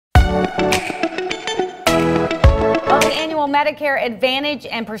Medicare Advantage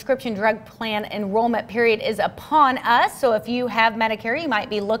and prescription drug plan enrollment period is upon us. So if you have Medicare, you might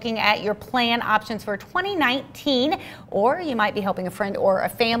be looking at your plan options for 2019, or you might be helping a friend or a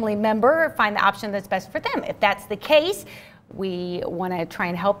family member find the option that's best for them. If that's the case, we want to try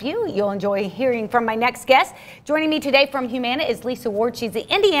and help you. You'll enjoy hearing from my next guest. Joining me today from Humana is Lisa Ward. She's the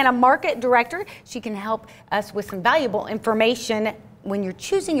Indiana Market Director. She can help us with some valuable information when you're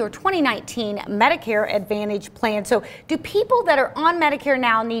choosing your 2019 Medicare Advantage plan. So do people that are on Medicare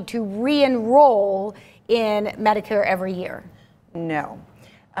now need to re-enroll in Medicare every year? No,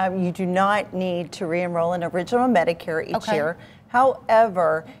 you do not need to re-enroll in original Medicare each year.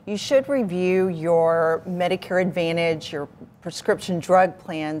 However, you should review your Medicare Advantage, your prescription drug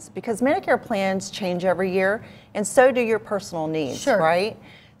plans, because Medicare plans change every year, and so do your personal needs, right?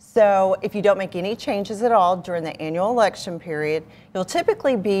 So if you don't make any changes at all during the annual election period, you'll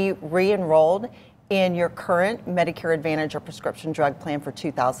typically be re-enrolled in your current Medicare Advantage or prescription drug plan for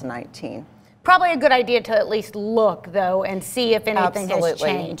 2019. Probably a good idea to at least look, though, and see if anything has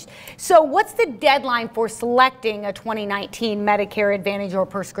changed. So what's the deadline for selecting a 2019 Medicare Advantage or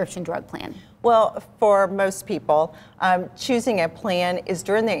prescription drug plan? Well, for most people, choosing a plan is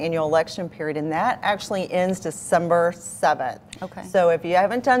during the annual election period, and that actually ends December 7th. So if you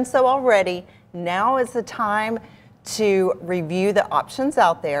haven't done so already, now is the time to review the options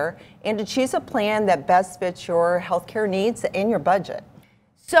out there and to choose a plan that best fits your healthcare needs and your budget.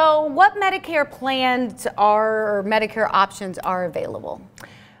 So what Medicare plans or Medicare options are available?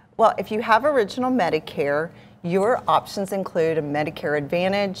 Well, if you have original Medicare, your options include a Medicare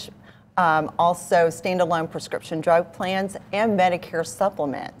Advantage, also standalone prescription drug plans, and Medicare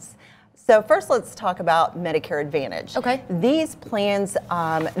supplements. So first, let's talk about Medicare Advantage. These plans,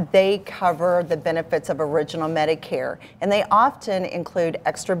 they cover the benefits of original Medicare, and they often include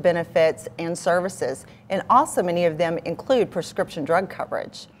extra benefits and services, and also many of them include prescription drug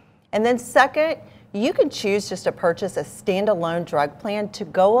coverage. And then second, you can choose just to purchase a standalone drug plan to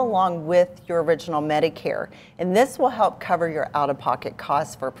go along with your original Medicare, and this will help cover your out-of-pocket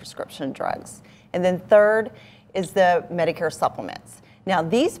costs for prescription drugs. And then third is the Medicare supplements. Now,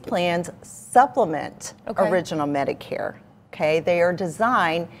 these plans supplement original Medicare. They are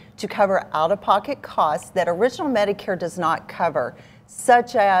designed to cover out-of-pocket costs that original Medicare does not cover,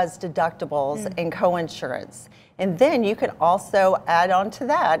 such as deductibles and coinsurance. And then you can also add on to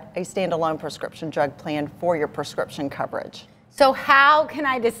that a standalone prescription drug plan for your prescription coverage. So how can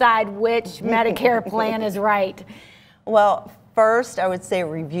I decide which Medicare plan is right? Well, first, I would say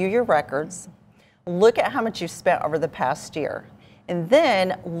review your records, look at how much you spent over the past year, and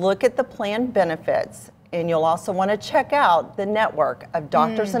then look at the plan benefits. And you'll also want to check out the network of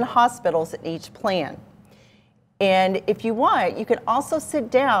doctors and hospitals in each plan. And if you want, you can also sit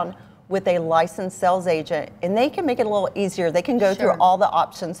down with a licensed sales agent, and they can make it a little easier. They can go through all the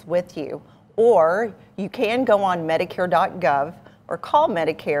options with you. Or you can go on Medicare.gov or call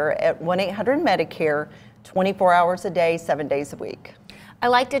Medicare at 1-800-MEDICARE, 24 hours a day, 7 days a week. I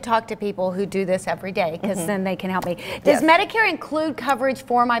like to talk to people who do this every day, because then they can help me. Does Medicare include coverage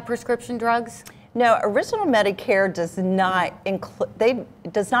for my prescription drugs? No, original Medicare does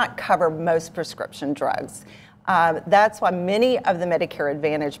not cover most prescription drugs. That's why many of the Medicare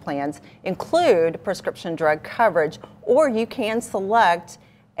Advantage plans include prescription drug coverage, or you can select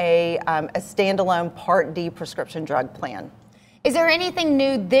a standalone Part D prescription drug plan. Is there anything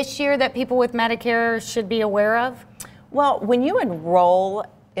new this year that people with Medicare should be aware of? Well, when you enroll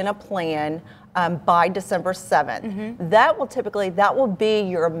in a plan by December 7th, that will be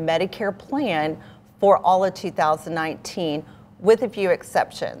your Medicare plan for all of 2019, with a few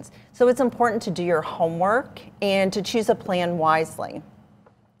exceptions. So it's important to do your homework and to choose a plan wisely.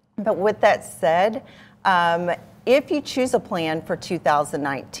 But with that said, if you choose a plan for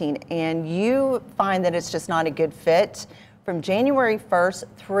 2019 and you find that it's just not a good fit, from January 1st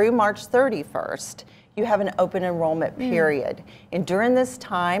through March 31st, you have an open enrollment period. And during this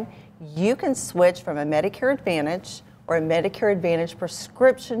time, you can switch from a Medicare Advantage or a Medicare Advantage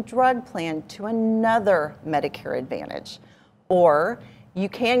prescription drug plan to another Medicare Advantage. Or you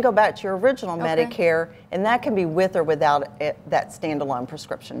can go back to your original Medicare, and that can be with or without that standalone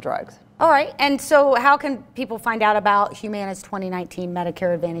prescription drugs. All right, and so how can people find out about Humana's 2019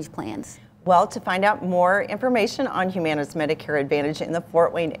 Medicare Advantage plans? Well, to find out more information on Humana's Medicare Advantage in the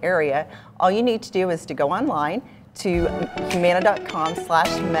Fort Wayne area, all you need to do is to go online to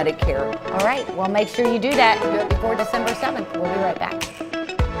humana.com/Medicare. All right, well, make sure you do that. Do it before December 7th. We'll be right back.